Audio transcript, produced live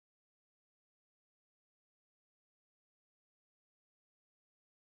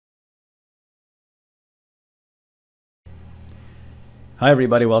Hi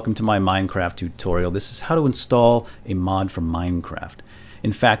everybody, welcome to my Minecraft tutorial. This is how to install a mod for Minecraft.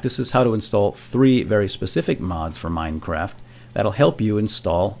 In fact, this is how to install 3 very specific mods for Minecraft that'll help you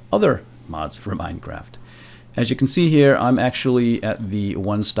install other mods for Minecraft. As you can see here, I'm actually at the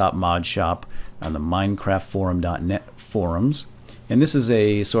one-stop mod shop on the minecraftforum.net forums, and this is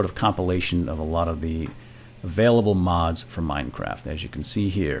a sort of compilation of a lot of the available mods for Minecraft. As you can see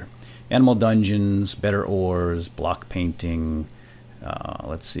here, animal dungeons, better ores, block painting,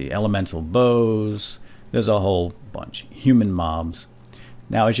 let's see, elemental bows, there's a whole bunch, human mobs.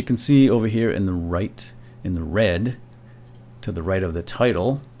 Now as you can see over here in the red to the right of the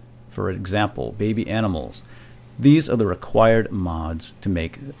title, for example, baby animals, these are the required mods to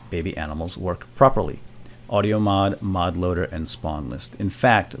make baby animals work properly: AudioMod, ModLoader, and SpawnList. In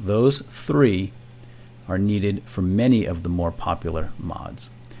fact, those 3 are needed for many of the more popular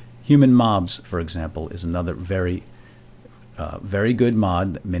mods. Human mobs, for example, is another very good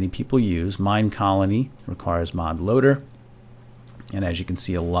mod that many people use. Minecolony requires ModLoader, and as you can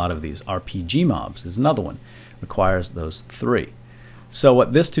see, a lot of these. RPG mobs is another one, requires those 3. So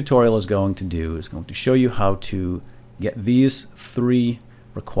what this tutorial is going to do is going to show you how to get these 3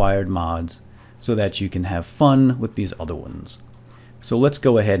 required mods so that you can have fun with these other ones. So let's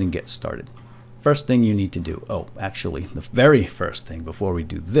go ahead and get started. First thing you need to do, actually the very first thing before we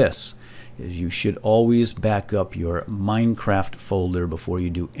do this, is you should always back up your Minecraft folder before you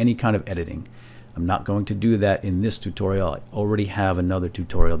do any kind of editing. I'm not going to do that in this tutorial. I already have another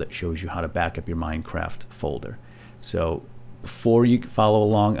tutorial that shows you how to back up your Minecraft folder. So before you follow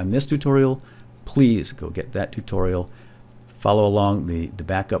along on this tutorial, please go get that tutorial, follow along the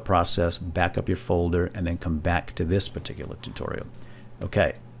backup process, back up your folder, and then come back to this particular tutorial.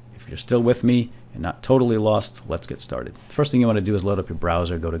 Okay, if you're still with me and not totally lost, let's get started. The first thing you want to do is load up your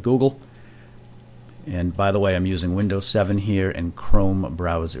browser, go to Google. And by the way, I'm using Windows 7 here and Chrome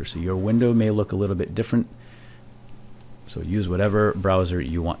browser, so your window may look a little bit different. So use whatever browser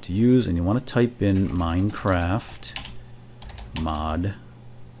you want to use, and you want to type in Minecraft mod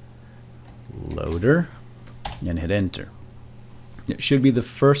loader and hit enter. It should be the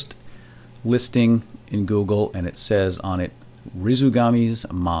first listing in Google, and it says on it Rizugami's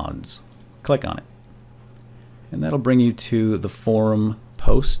mods. Click on it, and that'll bring you to the forum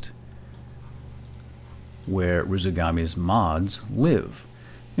post where Rizugami's mods live.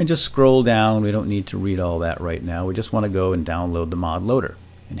 And just scroll down. We don't need to read all that right now. We just want to go and download the mod loader.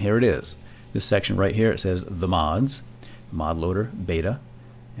 And here it is. This section right here, it says the mods, mod loader beta,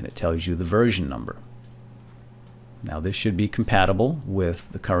 and it tells you the version number. Now this should be compatible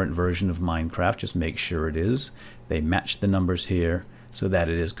with the current version of Minecraft. Just make sure it is. They match the numbers here so that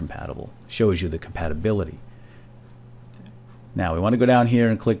it is compatible. Shows you the compatibility. Now we want to go down here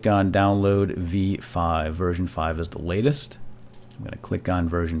and click on download v5. Version 5 is the latest. I'm going to click on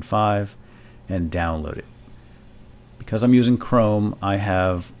version 5 and download it. Because I'm using Chrome, I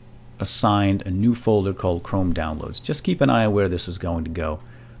have assigned a new folder called Chrome Downloads. Just keep an eye on where this is going to go.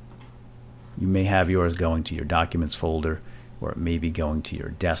 You may have yours going to your documents folder, or it may be going to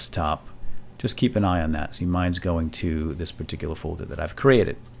your desktop. Just keep an eye on that. See, mine's going to this particular folder that I've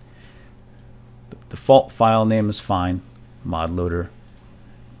created. The default file name is fine. ModLoader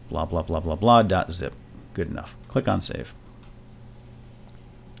blah blah blah blah blah .zip. Good enough. Click on save.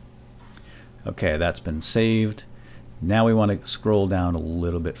 Okay, that's been saved. Now we want to scroll down a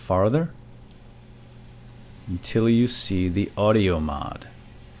little bit farther until you see the AudioMod.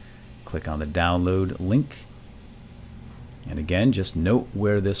 Click on the download link, and again, just note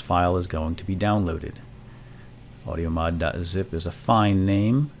where this file is going to be downloaded. AudioMod.zip is a fine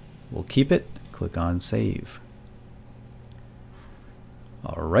name. We'll keep it. Click on save.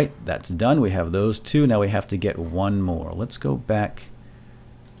 Alright, that's done. We have those 2. Now we have to get one more. Let's go back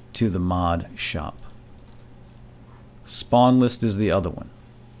to the mod shop. SpawnList is the other one.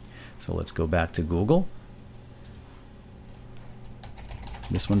 So let's go back to Google.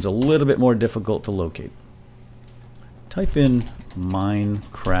 This one's a little bit more difficult to locate. Type in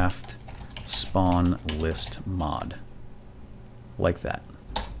Minecraft SpawnList mod. Like that.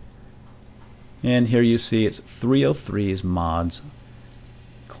 And here you see it's 303's mods.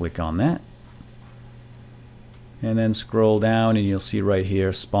 Click on that, and then scroll down and you'll see right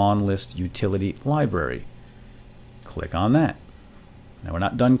here SpawnList utility library. Click on that. Now we're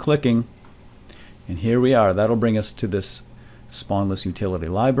not done clicking, and here we are. That'll bring us to this SpawnList utility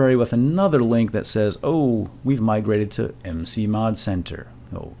library with another link that says, oh, we've migrated to MC Mod Center.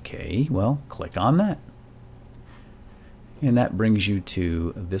 Okay, well, click on that, and that brings you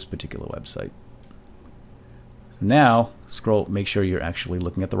to this particular website. Now scroll, make sure you're actually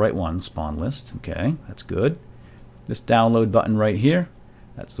looking at the right one, SpawnList. Okay, that's good. This download button right here,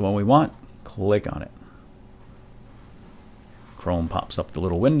 that's the one we want. Click on it. Chrome pops up the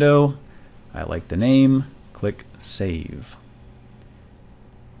little window. I like the name. Click Save.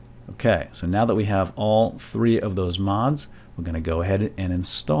 Okay, so now that we have all three of those mods, we're going to go ahead and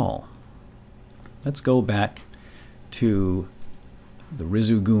install. Let's go back to the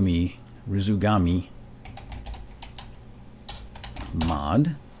Rizugami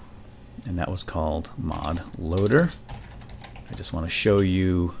mod, and that was called ModLoader. I just want to show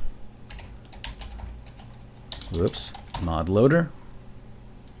you, ModLoader.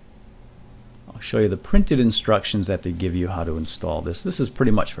 I'll show you the printed instructions that they give you how to install this. This is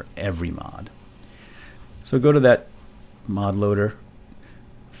pretty much for every mod. So go to that ModLoader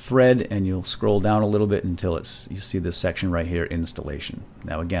thread and you'll scroll down a little bit until you see this section right here, installation.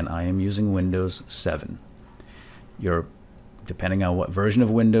 Now again, I am using Windows 7. Depending on what version of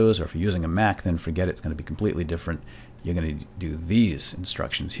Windows, or if you're using a Mac, then forget it, it's going to be completely different. You're going to do these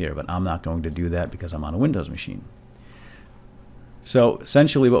instructions here, but I'm not going to do that because I'm on a Windows machine. So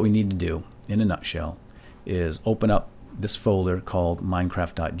essentially what we need to do, in a nutshell, is open up this folder called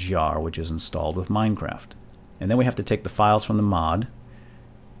minecraft.jar, which is installed with Minecraft. And then we have to take the files from the mod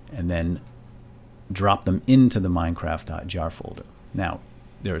and then drop them into the minecraft.jar folder. Now,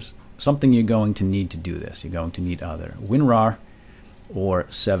 there's something you're going to need to do this. You're going to need either WinRAR or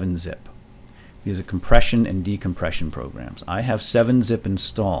 7-zip. These are compression and decompression programs. I have 7-zip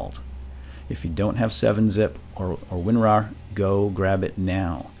installed. If you don't have 7-zip or WinRAR, go grab it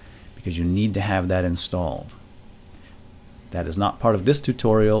now, because you need to have that installed. That is not part of this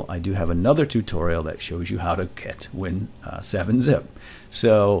tutorial. I do have another tutorial that shows you how to get 7-zip.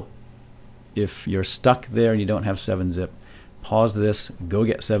 So if you're stuck there and you don't have 7-zip, pause this, go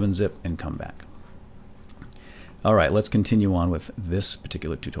get 7-zip, and come back. All right, let's continue on with this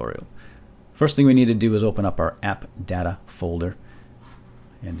particular tutorial. First thing we need to do is open up our app data folder.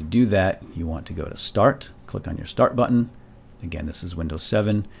 And to do that, you want to go to Start, click on your Start button. Again, this is Windows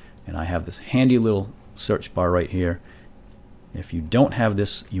 7, and I have this handy little search bar right here. If you don't have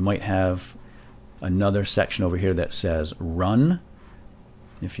this, you might have another section over here that says Run,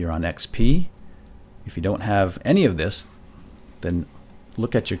 if you're on XP. If you don't have any of this, then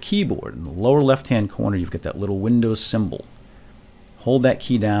look at your keyboard. In the lower left-hand corner, you've got that little Windows symbol. Hold that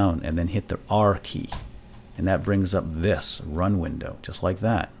key down and then hit the R key. And that brings up this Run window, just like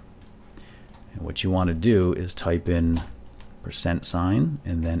that. And what you want to do is type in % and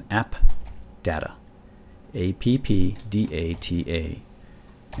then app data. APPDATA.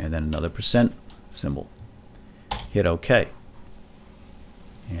 And then another % symbol. Hit OK.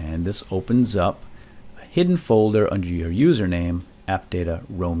 And this opens up a hidden folder under your username, app data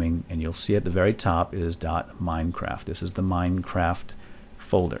roaming, and you'll see at the very top is .minecraft. This is the Minecraft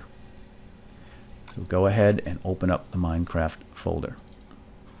folder. So go ahead and open up the Minecraft folder.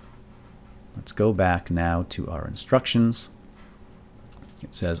 Let's go back now to our instructions.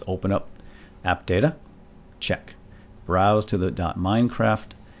 It says open up app data, check. Browse to the .minecraft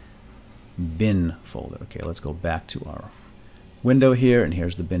bin folder. Okay, let's go back to our window here, and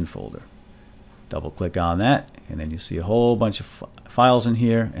here's the bin folder. Double click on that, and then you see a whole bunch of files in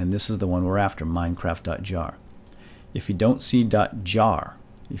here, and this is the one we're after, minecraft.jar. If you don't see .jar,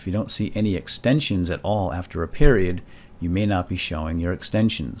 if you don't see any extensions at all after a period, you may not be showing your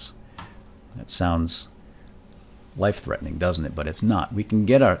extensions. That sounds life-threatening, doesn't it? But it's not. We can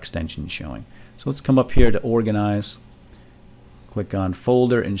get our extensions showing. So let's come up here to Organize. Click on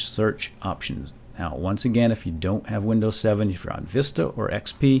Folder and Search Options. Now, once again, if you don't have Windows 7, if you're on Vista or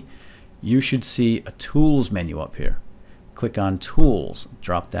XP, you should see a Tools menu up here. Click on Tools,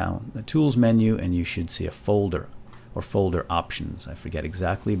 drop down the Tools menu, and you should see a folder or folder options. I forget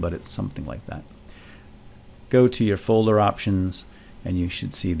exactly, but it's something like that. Go to your folder options, and you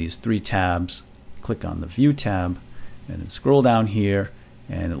should see these three tabs. Click on the View tab, and then scroll down here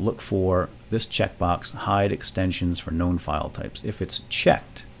and look for this checkbox, Hide Extensions for Known File Types. If it's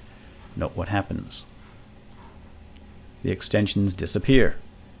checked, note what happens. The extensions disappear.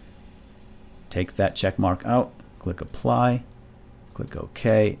 Take that check mark out, click Apply, click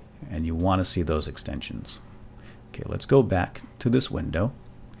OK, and you want to see those extensions. Okay, let's go back to this window.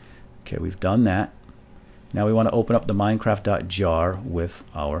 Okay, we've done that. Now we want to open up the Minecraft.jar with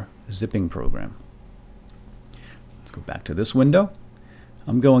our zipping program. Let's go back to this window.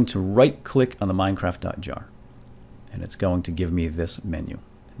 I'm going to right-click on the Minecraft.jar, and it's going to give me this menu.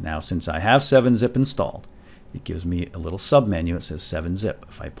 Now, since I have 7-zip installed, it gives me a little sub-menu. It says 7-zip.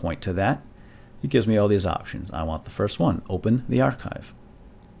 If I point to that, it gives me all these options. I want the first one, Open the Archive.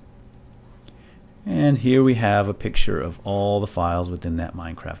 And here we have a picture of all the files within that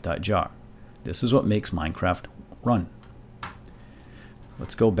Minecraft.jar. This is what makes Minecraft run.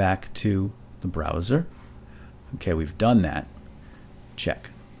 Let's go back to the browser. Okay, we've done that.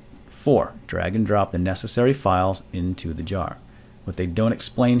 Check. 4. Drag and drop the necessary files into the jar. What they don't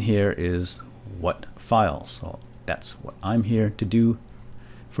explain here is what files. So that's what I'm here to do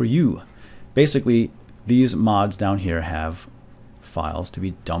for you. Basically, these mods down here have files to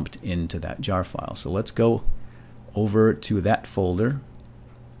be dumped into that jar file. So let's go over to that folder,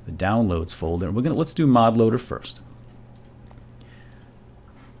 the downloads folder. Let's do ModLoader first.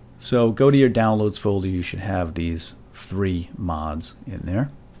 So go to your downloads folder. You should have these 3 mods in there.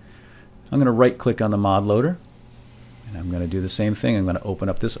 I'm going to right click on the ModLoader, and I'm going to do the same thing. I'm going to open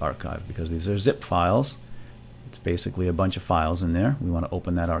up this archive because these are zip files. It's basically a bunch of files in there. We want to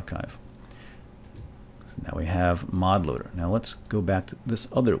open that archive. So now we have ModLoader. Now let's go back to this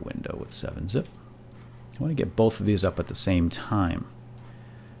other window with 7-zip. I want to get both of these up at the same time.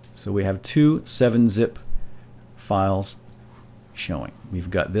 So we have 2 7-zip files showing. We've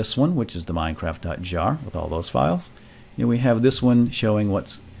got this one, which is the Minecraft.jar with all those files. And we have this one showing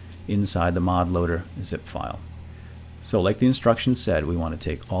what's inside the ModLoader zip file. So like the instructions said, we want to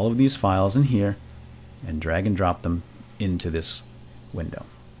take all of these files in here and drag and drop them into this window.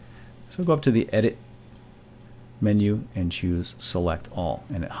 So go up to the Edit menu and choose Select All,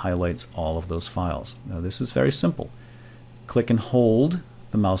 and it highlights all of those files. Now this is very simple. Click and hold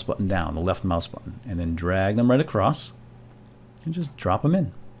the mouse button down, the left mouse button, and then drag them right across and just drop them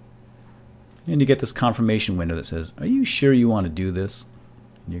in. And you get this confirmation window that says, are you sure you want to do this?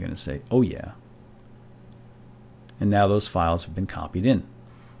 And you're going to say, oh yeah. And now those files have been copied in.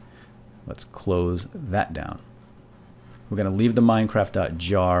 Let's close that down. We're going to leave the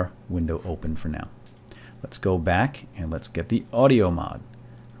Minecraft.jar window open for now. Let's go back and let's get the AudioMod.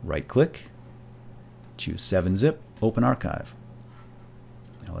 Right click, choose 7-zip, open archive.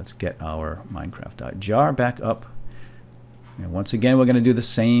 Now let's get our Minecraft.jar back up. And once again, we're going to do the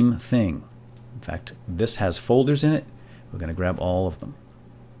same thing. In fact, this has folders in it. We're going to grab all of them.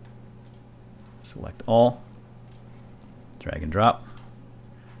 Select all, drag and drop.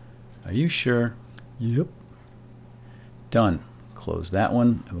 Are you sure? Yep. Done. Close that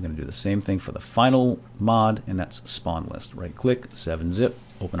one, and we're going to do the same thing for the final mod, and that's SpawnList. Right click, 7-zip,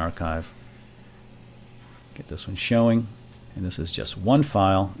 open archive. Get this one showing, and this is just one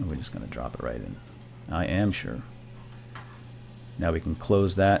file, and we're just going to drop it right in. I am sure. Now we can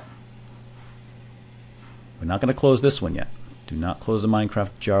close that. We're not going to close this one yet. Do not close the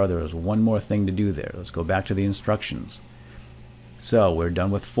Minecraft jar. There is one more thing to do there. Let's go back to the instructions. So we're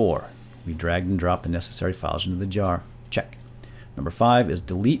done with 4. We dragged and dropped the necessary files into the jar. Check. Number 5 is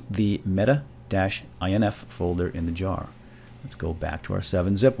delete the meta-inf folder in the jar. Let's go back to our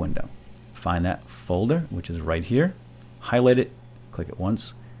 7-zip window. Find that folder, which is right here. Highlight it, click it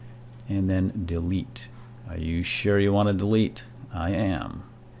once, and then delete. Are you sure you want to delete? I am.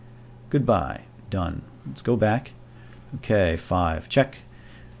 Goodbye. Done. Let's go back. Okay, 5. Check.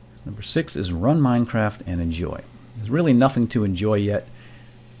 Number 6 is run Minecraft and enjoy. There's really nothing to enjoy yet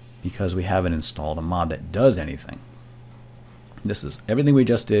because we haven't installed a mod that does anything. This is everything we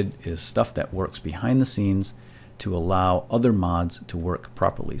just did is stuff that works behind the scenes to allow other mods to work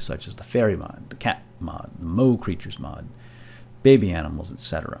properly, such as the fairy mod, the cat mod, the Mo creatures mod, baby animals,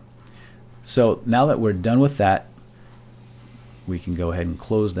 etc. So now that we're done with that, we can go ahead and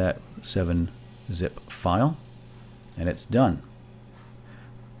close that 7-zip file, and it's done.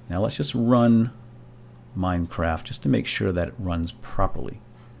 Now let's just run Minecraft just to make sure that it runs properly.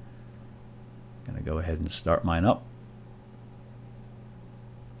 I'm going to go ahead and start mine up.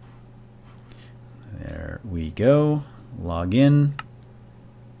 There we go. Log in.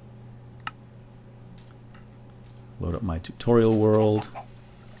 Load up my tutorial world.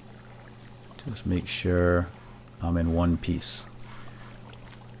 Just make sure I'm in one piece.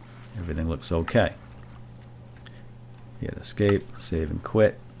 Everything looks okay. Hit escape, save and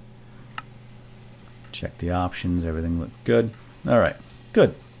quit. Check the options, everything looks good. Alright,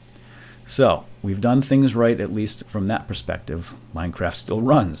 good. So, we've done things right, at least from that perspective. Minecraft still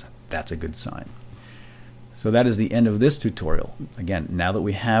runs. That's a good sign. So that is the end of this tutorial. Again, now that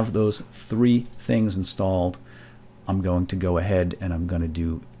we have those 3 things installed, I'm going to go ahead and I'm going to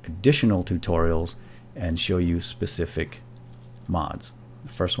do additional tutorials and show you specific mods.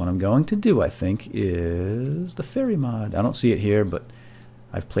 The first one I'm going to do, I think, is the fairy mod. I don't see it here, but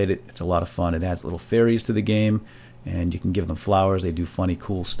I've played it. It's a lot of fun. It adds little fairies to the game, and you can give them flowers. They do funny,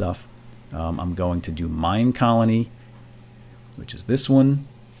 cool stuff. I'm going to do Minecolony, which is this one.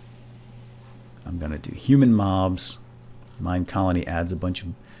 I'm going to do human mobs. Minecolony adds a bunch of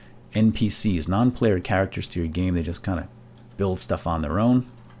NPCs, non-player characters to your game. They just kind of build stuff on their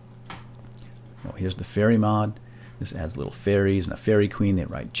own. Well, here's the fairy mod. This adds little fairies and a fairy queen. They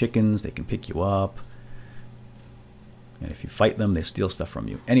ride chickens. They can pick you up. And if you fight them, they steal stuff from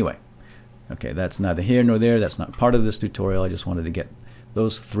you. Anyway, okay, that's neither here nor there. That's not part of this tutorial. I just wanted to get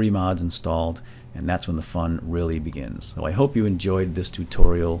those 3 mods installed, and that's when the fun really begins. So I hope you enjoyed this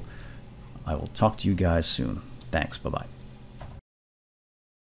tutorial. I will talk to you guys soon. Thanks. Bye-bye.